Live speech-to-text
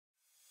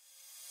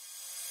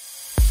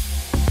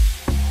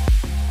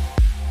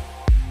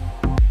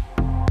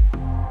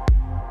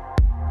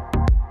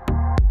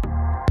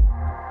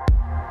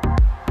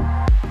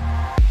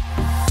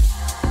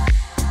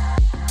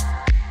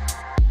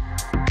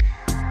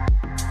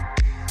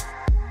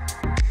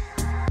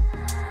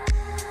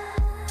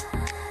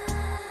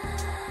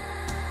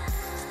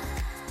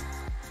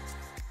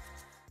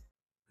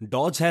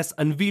Dodge has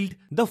unveiled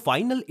the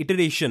final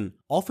iteration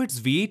of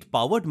its V8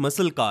 powered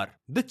muscle car,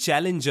 the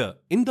Challenger,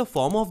 in the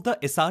form of the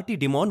SRT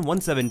Demon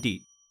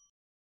 170.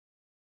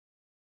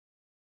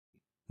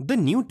 The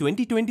new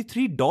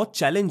 2023 Dodge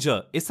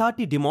Challenger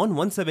SRT Demon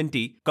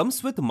 170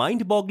 comes with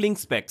mind-boggling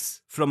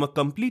specs from a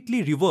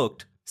completely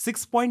reworked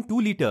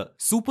 6.2-litre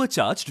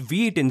supercharged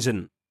V8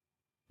 engine.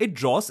 It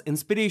draws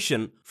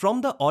inspiration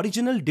from the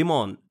original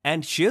Demon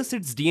and shares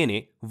its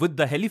DNA with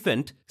the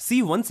Elephant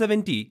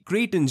C170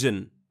 crate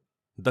engine.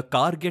 The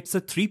car gets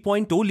a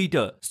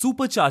 3.0-litre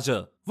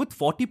supercharger with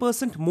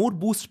 40% more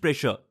boost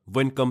pressure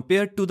when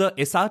compared to the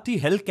SRT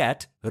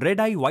Hellcat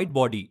red-eye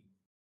widebody.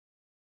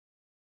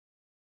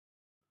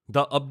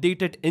 The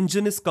updated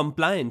engine is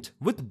compliant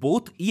with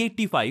both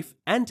E85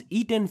 and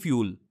E10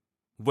 fuel.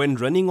 When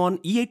running on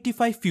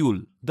E85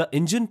 fuel, the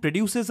engine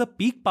produces a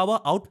peak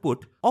power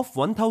output of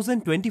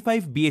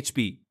 1025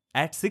 bhp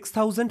at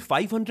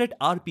 6500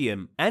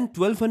 rpm and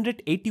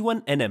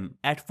 1281 Nm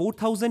at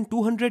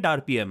 4200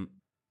 rpm.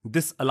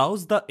 This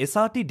allows the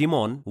SRT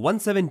Demon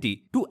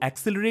 170 to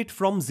accelerate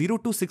from 0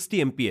 to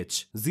 60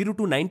 mph, 0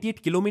 to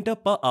 98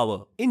 km per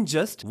hour in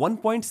just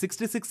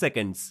 1.66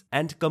 seconds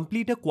and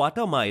complete a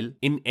quarter mile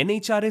in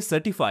NHRA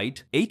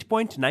certified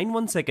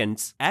 8.91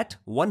 seconds at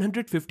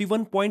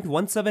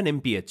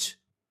 151.17 mph.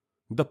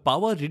 The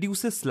power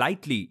reduces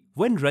slightly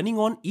when running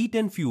on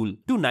E10 fuel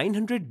to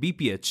 900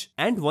 bph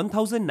and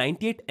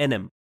 1098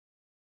 Nm.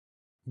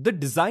 The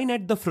design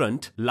at the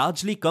front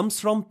largely comes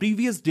from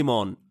previous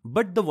Demon,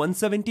 but the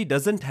 170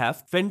 doesn't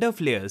have fender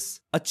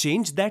flares, a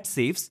change that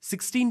saves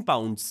 16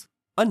 pounds.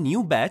 A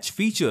new badge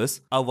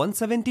features a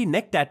 170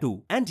 neck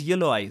tattoo and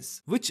yellow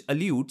eyes, which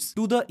alludes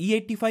to the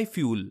E85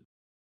 fuel.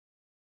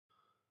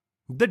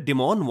 The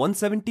Demon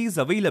 170 is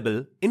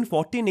available in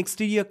 14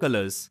 exterior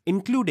colors,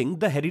 including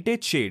the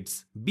heritage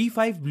shades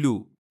B5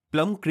 Blue,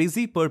 Plum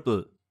Crazy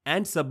Purple,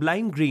 and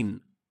Sublime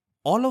Green.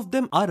 All of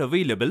them are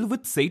available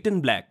with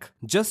satin black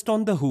just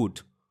on the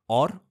hood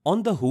or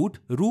on the hood,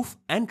 roof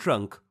and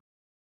trunk.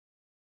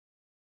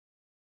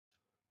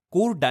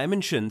 Core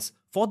dimensions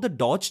for the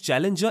Dodge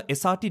Challenger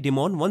SRT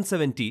Demon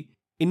 170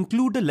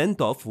 include a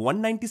length of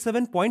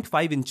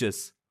 197.5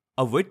 inches,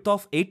 a width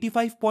of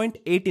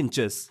 85.8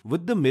 inches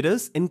with the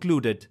mirrors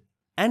included,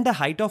 and a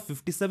height of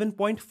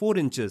 57.4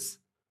 inches.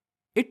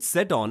 It's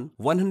set on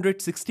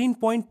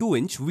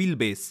 116.2-inch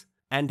wheelbase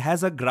and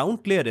has a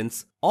ground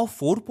clearance of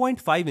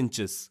 4.5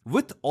 inches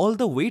with all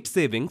the weight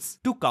savings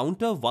to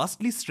counter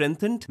vastly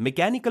strengthened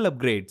mechanical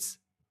upgrades.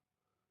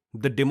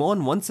 The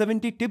Demon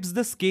 170 tips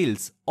the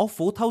scales of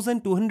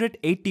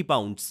 4,280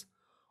 pounds,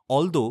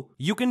 although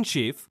you can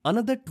shave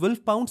another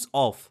 12 pounds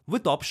off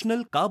with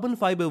optional carbon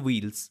fiber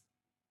wheels.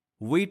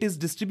 Weight is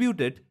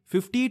distributed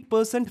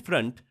 58%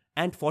 front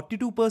and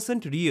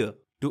 42% rear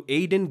to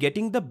aid in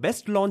getting the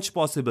best launch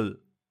possible.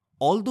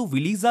 Although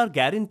wheelies are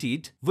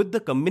guaranteed with the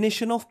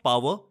combination of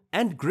power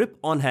and grip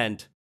on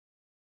hand.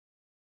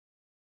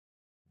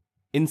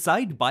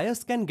 Inside,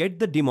 buyers can get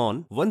the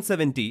Demon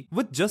 170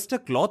 with just a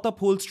cloth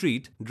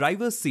upholstered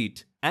driver's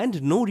seat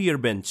and no rear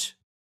bench.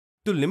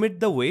 To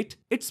limit the weight,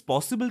 it's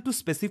possible to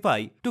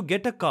specify to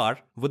get a car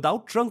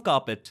without trunk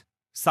carpet,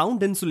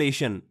 sound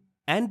insulation,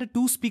 and a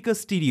 2-speaker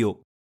stereo.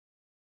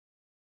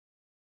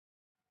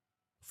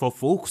 For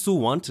folks who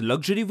want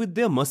luxury with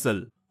their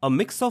muscle, a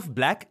mix of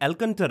black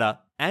Alcantara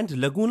and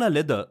Laguna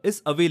leather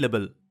is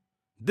available.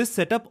 This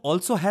setup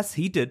also has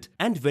heated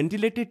and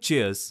ventilated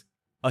chairs,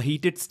 a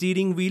heated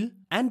steering wheel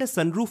and a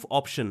sunroof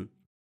option.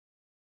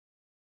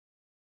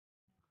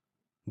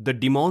 The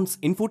Demon's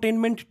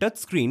infotainment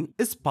touchscreen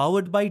is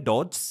powered by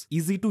Dodge's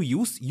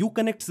easy-to-use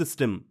Uconnect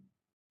system.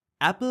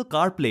 Apple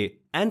CarPlay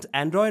and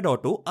Android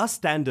Auto are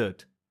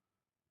standard.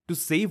 To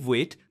save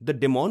weight, the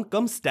Demon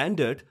comes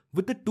standard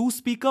with a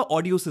 2-speaker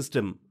audio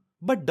system,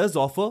 but does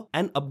offer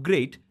an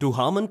upgrade to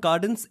Harman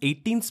Kardon's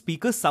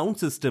 18-speaker sound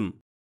system.